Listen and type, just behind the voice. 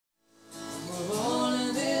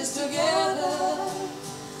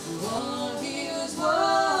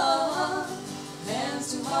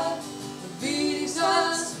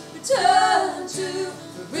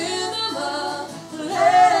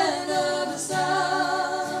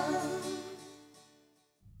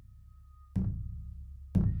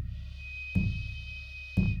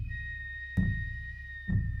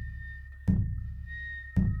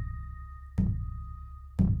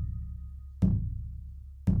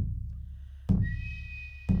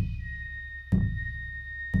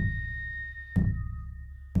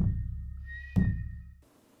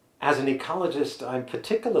As an ecologist, I'm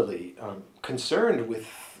particularly concerned with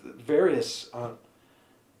various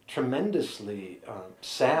tremendously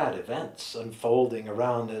sad events unfolding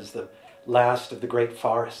around as the last of the great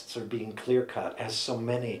forests are being clear-cut, as so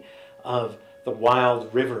many of the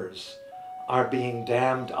wild rivers are being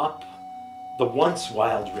dammed up. The once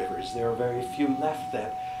wild rivers, there are very few left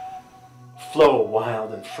that flow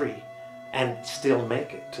wild and free and still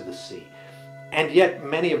make it to the sea. And yet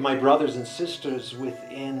many of my brothers and sisters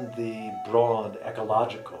within the broad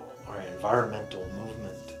ecological or environmental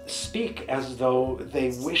movement speak as though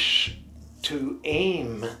they wish to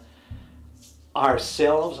aim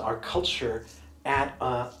ourselves, our culture, at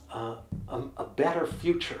a better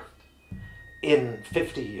future in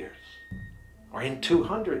 50 years or in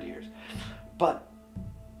 200 years. But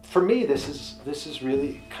for me, this is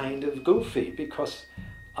really kind of goofy, because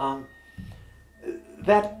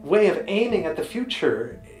that way of aiming at the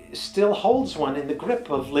future still holds one in the grip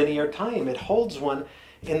of linear time. It holds one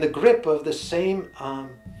in the grip of the same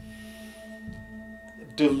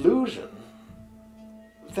delusion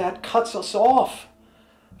that cuts us off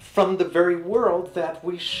from the very world that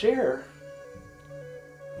we share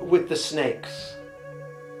with the snakes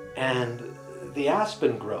and the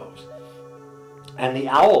aspen groves and the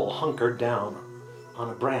owl hunkered down on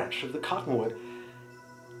a branch of the cottonwood.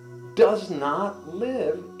 Does not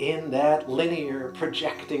live in that linear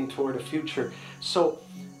projecting toward a future. So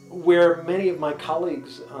where many of my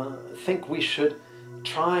colleagues think we should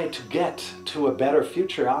try to get to a better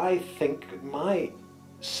future, I think my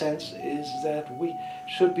sense is that we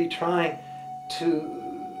should be trying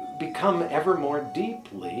to become ever more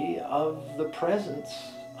deeply of the presence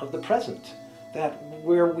of the present. That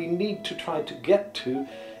where we need to try to get to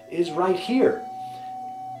is right here.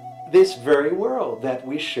 This very world that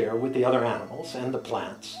we share with the other animals and the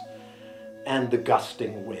plants and the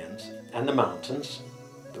gusting winds and the mountains,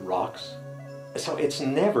 the rocks. So it's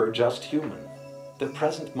never just human. The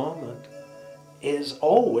present moment is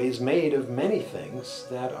always made of many things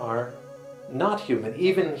that are not human.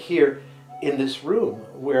 Even here in this room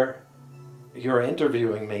where you're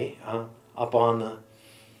interviewing me up on the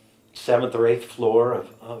 7th or 8th floor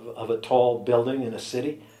of a tall building in a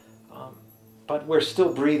city, but we're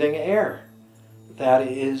still breathing air that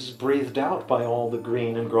is breathed out by all the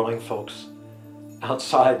green and growing folks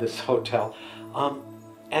outside this hotel.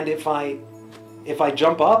 And if I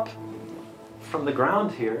jump up from the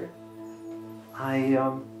ground here,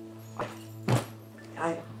 I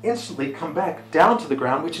instantly come back down to the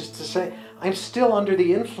ground, which is to say I'm still under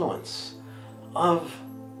the influence of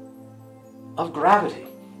gravity,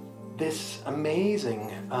 this amazing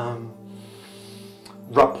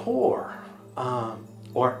rapport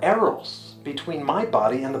or eros between my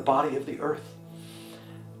body and the body of the earth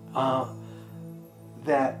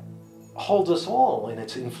that holds us all in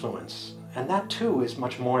its influence. And that too is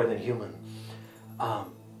much more than human.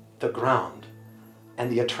 The ground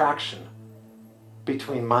and the attraction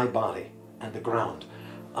between my body and the ground.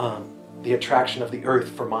 The attraction of the earth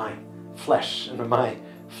for my flesh and my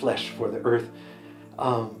flesh for the earth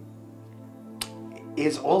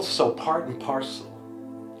is also part and parcel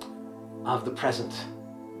of the present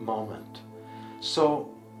moment.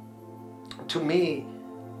 So to me,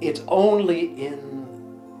 it's only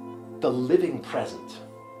in the living present,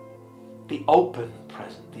 the open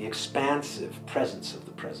present, the expansive presence of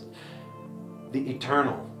the present, the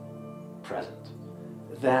eternal present,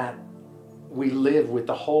 that we live with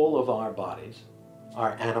the whole of our bodies,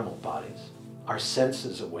 our animal bodies, our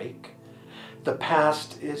senses awake. The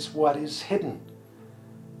past is what is hidden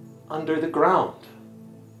under the ground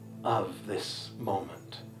of this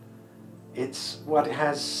moment. It's what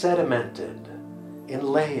has sedimented in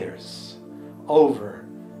layers over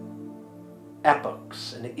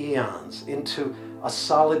epochs and eons into a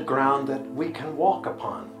solid ground that we can walk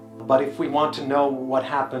upon. But if we want to know what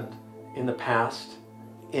happened in the past,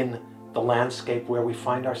 in the landscape where we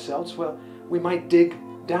find ourselves, well, we might dig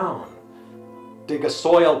down, dig a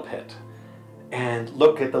soil pit, and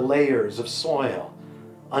look at the layers of soil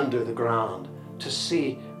under the ground to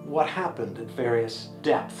see what happened at various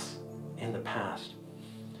depths in the past.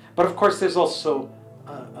 But of course there's also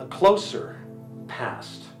a closer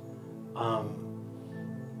past,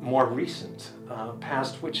 more recent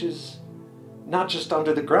past, which is not just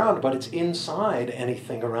under the ground, but it's inside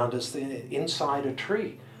anything around us, inside a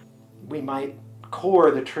tree. We might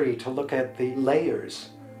core the tree to look at the layers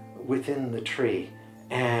within the tree,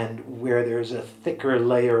 and where there's a thicker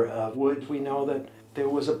layer of wood, we know that there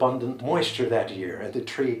was abundant moisture that year, and the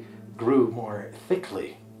tree grew more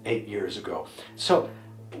thickly 8 years ago. So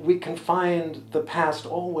we can find the past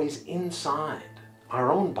always inside our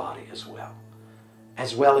own body as well.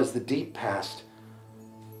 as well as the deep past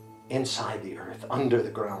inside the earth, under the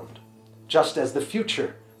ground. Just as the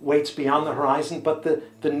future waits beyond the horizon, but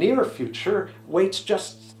the near future waits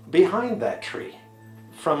just behind that tree,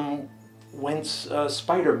 from whence a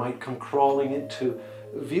spider might come crawling into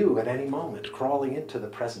view at any moment, crawling into the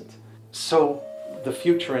present. So the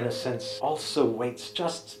future, in a sense, also waits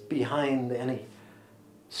just behind any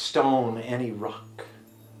stone, any rock,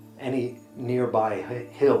 any nearby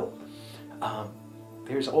hill.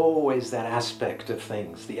 There's always that aspect of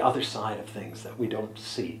things, the other side of things that we don't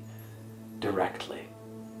see directly.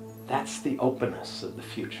 That's the openness of the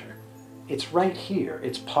future. It's right here.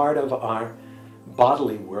 It's part of our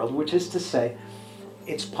bodily world, which is to say,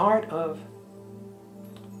 it's part of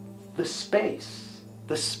the space,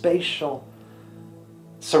 the spatial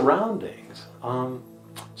surroundings.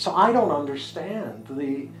 So I don't understand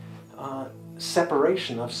the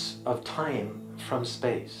separation of time from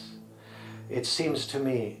space. It seems to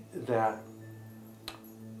me that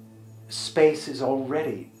space is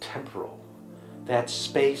already temporal, that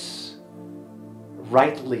space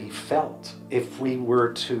rightly felt, if we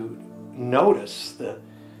were to notice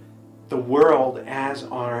the world as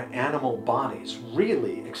our animal bodies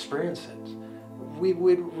really experience it, we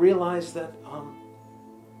would realize that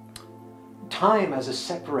time as a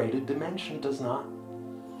separated dimension does not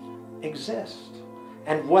exist.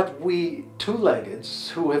 And what we two-leggeds,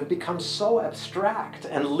 who have become so abstract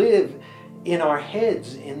and live in our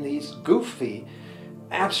heads in these goofy,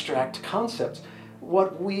 abstract concepts,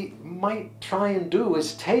 what we might try and do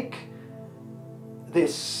is take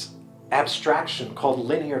this abstraction called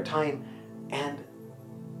linear time and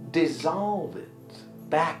dissolve it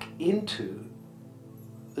back into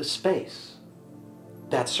the space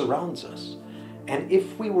that surrounds us. And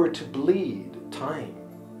if we were to bleed time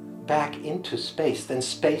back into space, then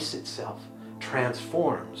space itself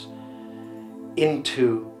transforms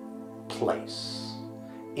into place,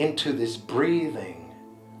 into this breathing,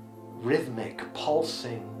 rhythmic,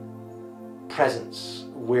 pulsing presence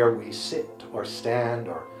where we sit or stand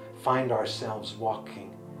or find ourselves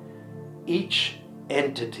walking. Each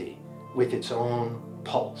entity with its own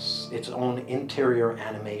pulse, its own interior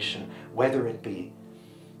animation, whether it be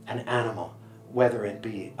an animal, whether it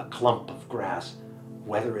be a clump of grass,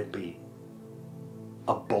 whether it be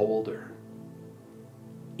a boulder.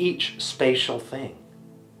 Each spatial thing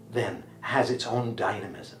then has its own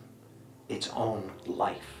dynamism, its own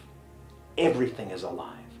life. Everything is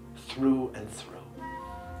alive, through and through.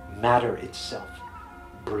 Matter itself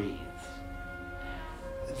breathes.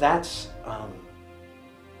 That,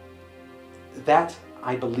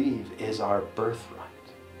 I believe, is our birthright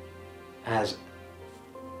as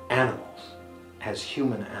animals, as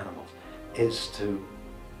human animals, is to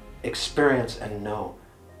experience and know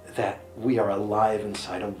that we are alive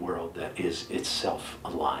inside a world that is itself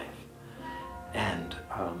alive. And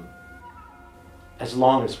as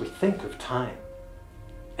long as we think of time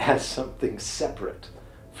as something separate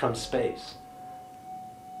from space,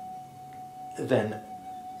 then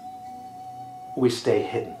we stay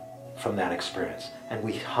hidden from that experience and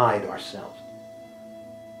we hide ourselves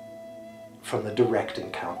from the direct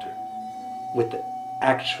encounter with the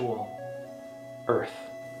actual earth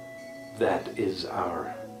that is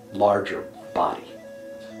our larger body.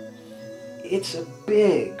 It's a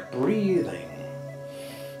big, breathing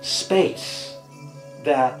space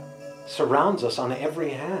that surrounds us on every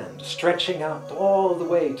hand, stretching out all the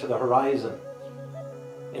way to the horizon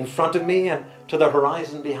in front of me and to the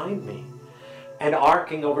horizon behind me, and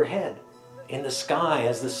arcing overhead in the sky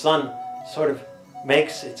as the sun sort of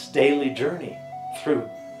makes its daily journey through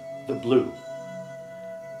the blue.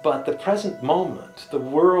 But the present moment, the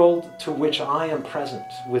world to which I am present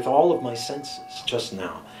with all of my senses just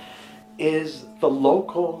now, is the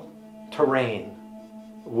local terrain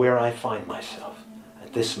where I find myself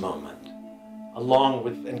at this moment, along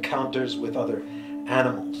with encounters with other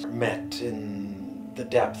animals met in the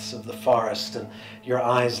depths of the forest, and your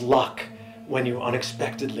eyes lock when you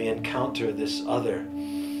unexpectedly encounter this other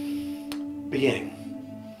being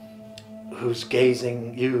who's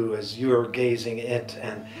gazing you as you're gazing it,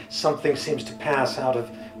 and something seems to pass out of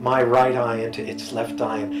my right eye into its left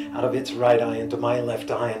eye, and out of its right eye into my left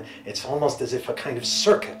eye, and it's almost as if a kind of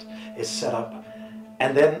circuit is set up,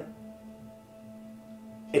 and then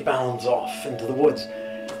it bounds off into the woods.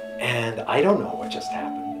 And I don't know what just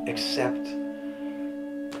happened, except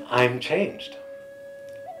I'm changed.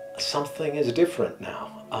 Something is different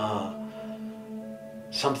now.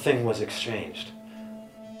 Something was exchanged.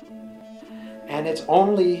 And it's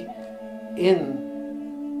only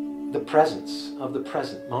in the presence of the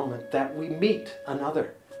present moment that we meet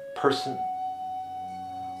another person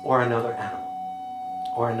or another animal.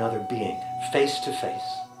 or another being face to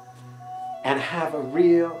face and have a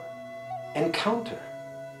real encounter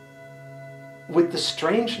with the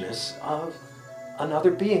strangeness of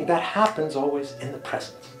another being. That happens always in the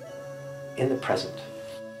present. In the present.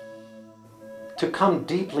 To come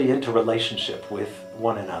deeply into relationship with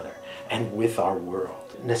one another and with our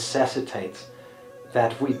world necessitates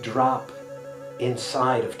that we drop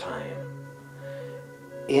inside of time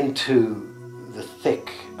into the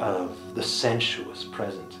thick of the sensuous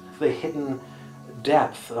present, the hidden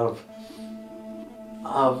depth of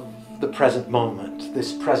the present moment,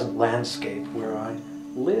 this present landscape where I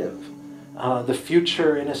live. The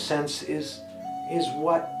future, in a sense, is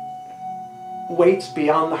what waits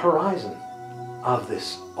beyond the horizon of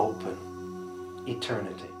this open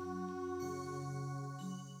eternity.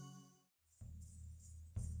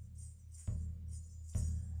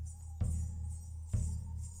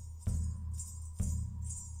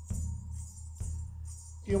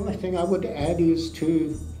 The only thing I would add is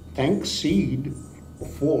to thank Seed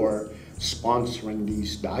for sponsoring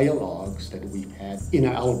these dialogues that we've had in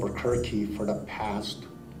Albuquerque for the past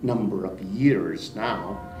number of years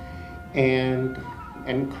now, and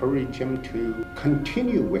encourage him to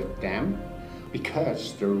continue with them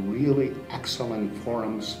because they're really excellent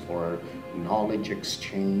forums for knowledge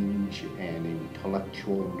exchange and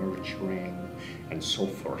intellectual nurturing and so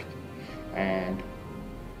forth. And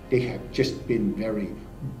they have just been very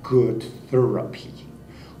good therapy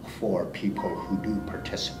for people who do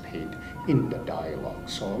participate in the dialogue.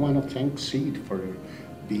 So I want to thank Seed for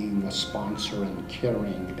being a sponsor and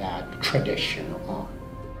carrying that tradition on.